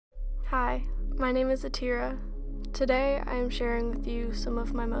Hi, my name is Atira. Today I am sharing with you some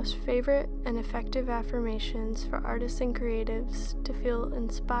of my most favorite and effective affirmations for artists and creatives to feel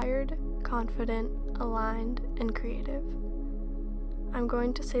inspired, confident, aligned, and creative. I'm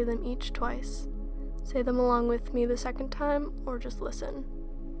going to say them each twice. Say them along with me the second time, or just listen.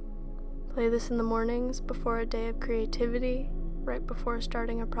 Play this in the mornings before a day of creativity, right before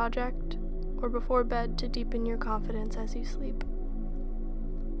starting a project, or before bed to deepen your confidence as you sleep.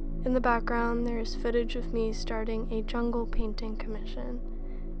 In the background, there is footage of me starting a jungle painting commission.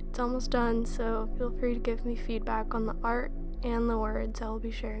 It's almost done, so feel free to give me feedback on the art and the words I will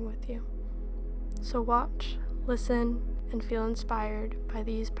be sharing with you. So watch, listen, and feel inspired by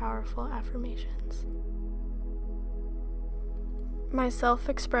these powerful affirmations. My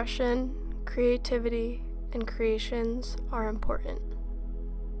self-expression, creativity, and creations are important.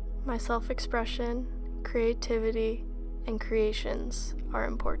 My self-expression, creativity, and creations are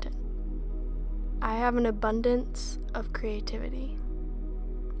important. I have an abundance of creativity.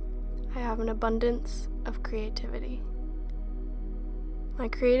 I have an abundance of creativity. My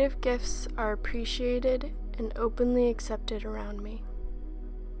creative gifts are appreciated and openly accepted around me.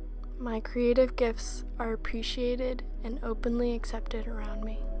 My creative gifts are appreciated and openly accepted around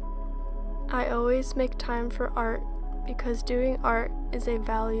me. I always make time for art because doing art is a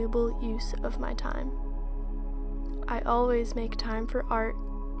valuable use of my time. I always make time for art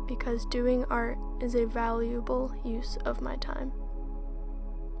because doing art is a valuable use of my time.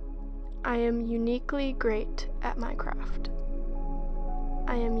 I am uniquely great at my craft.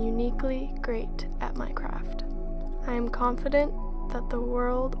 I am uniquely great at my craft. I am confident that the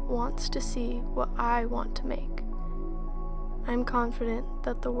world wants to see what I want to make. I am confident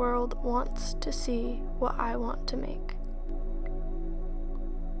that the world wants to see what I want to make.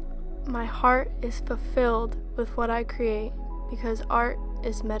 My heart is fulfilled with what I create because art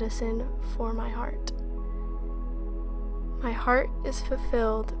is medicine for my heart. My heart is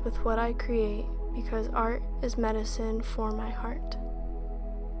fulfilled with what I create because art is medicine for my heart.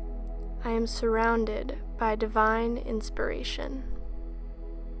 I am surrounded by divine inspiration.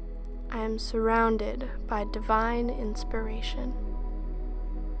 I am surrounded by divine inspiration.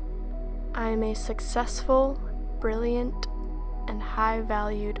 I am a successful, brilliant, and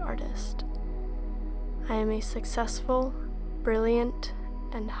high-valued artist. I am a successful, brilliant,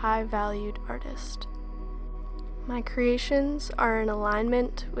 and high-valued artist. My creations are in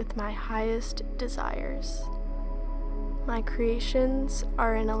alignment with my highest desires. My creations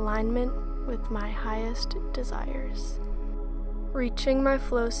are in alignment with my highest desires. Reaching my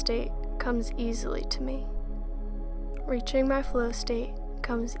flow state comes easily to me. Reaching my flow state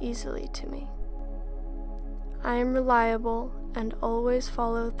comes easily to me. I am reliable and always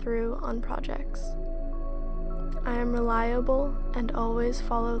follow through on projects. I am reliable and always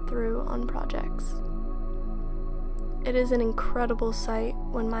follow through on projects. It is an incredible sight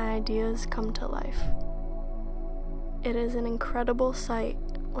when my ideas come to life. It is an incredible sight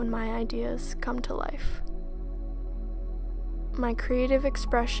when my ideas come to life. My creative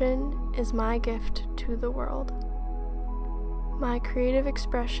expression is my gift to the world. My creative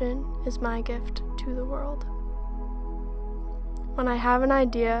expression is my gift to the world. When I have an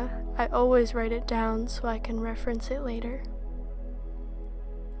idea, I always write it down so I can reference it later.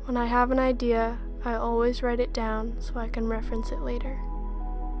 When I have an idea, I always write it down so I can reference it later.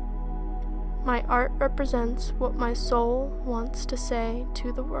 My art represents what my soul wants to say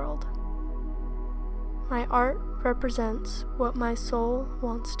to the world. My art represents what my soul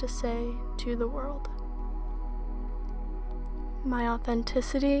wants to say to the world. My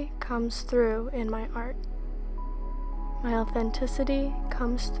authenticity comes through in my art. My authenticity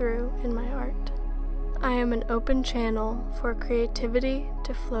comes through in my art. I am an open channel for creativity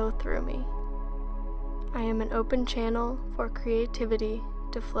to flow through me. I am an open channel for creativity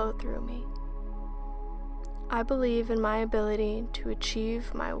to flow through me. I believe in my ability to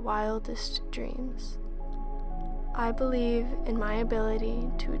achieve my wildest dreams. I believe in my ability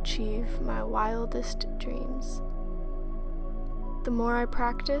to achieve my wildest dreams. The more I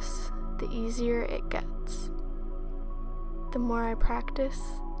practice, the easier it gets. The more I practice,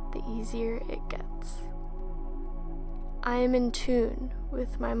 the easier it gets. I am in tune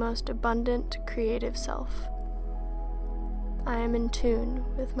with my most abundant creative self. I am in tune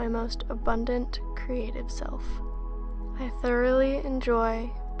with my most abundant creative self. I thoroughly enjoy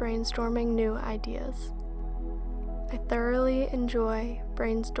brainstorming new ideas. I thoroughly enjoy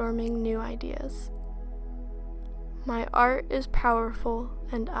brainstorming new ideas. My art is powerful,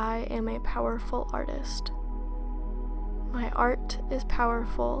 and I am a powerful artist. My art is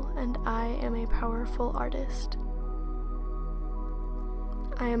powerful, and I am a powerful artist.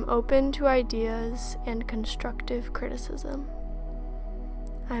 I am open to ideas and constructive criticism.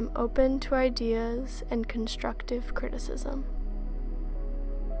 I am open to ideas and constructive criticism.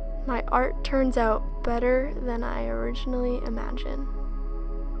 My art turns out better than I originally imagined.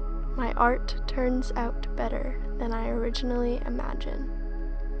 My art turns out better than I originally imagined.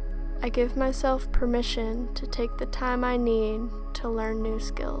 I give myself permission to take the time I need to learn new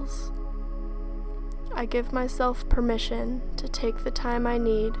skills. I give myself permission to take the time I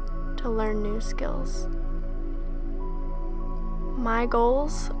need to learn new skills. My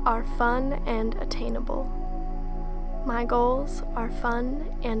goals are fun and attainable. My goals are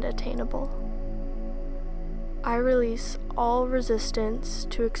fun and attainable. I release all resistance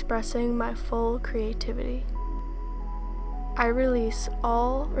to expressing my full creativity. I release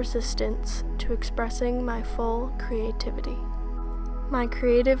all resistance to expressing my full creativity. My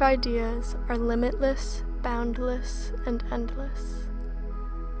creative ideas are limitless, boundless, and endless.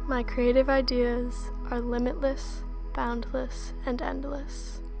 My creative ideas are limitless, boundless, and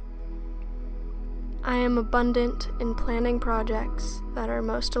endless. I am abundant in planning projects that are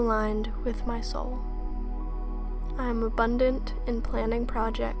most aligned with my soul. I am abundant in planning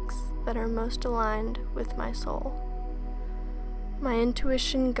projects that are most aligned with my soul. My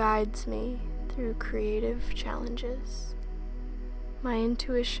intuition guides me through creative challenges. My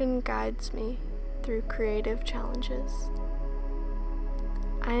intuition guides me through creative challenges.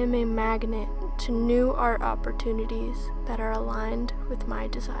 I am a magnet to new art opportunities that are aligned with my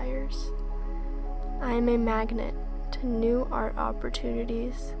desires. I am a magnet to new art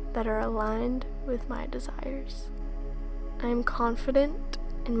opportunities that are aligned with my desires. I am confident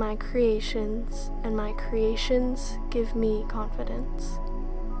in my creations, and my creations give me confidence.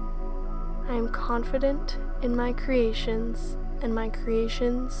 I am confident in my creations, and my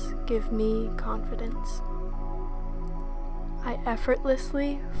creations give me confidence. I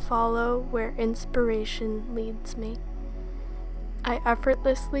effortlessly follow where inspiration leads me. I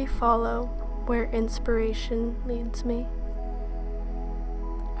effortlessly follow where inspiration leads me.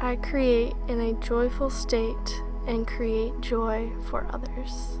 I create in a joyful state and create joy for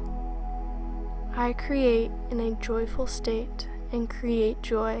others. I create in a joyful state and create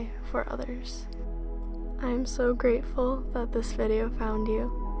joy for others. I am so grateful that this video found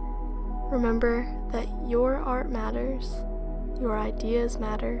you. Remember that your art matters, your ideas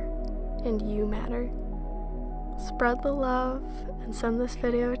matter, and you matter. Spread the love and send this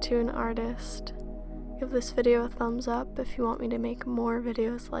video to an artist. Give this video a thumbs up if you want me to make more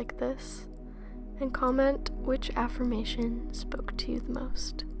videos like this. And comment which affirmation spoke to you the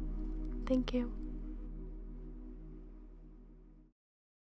most. Thank you.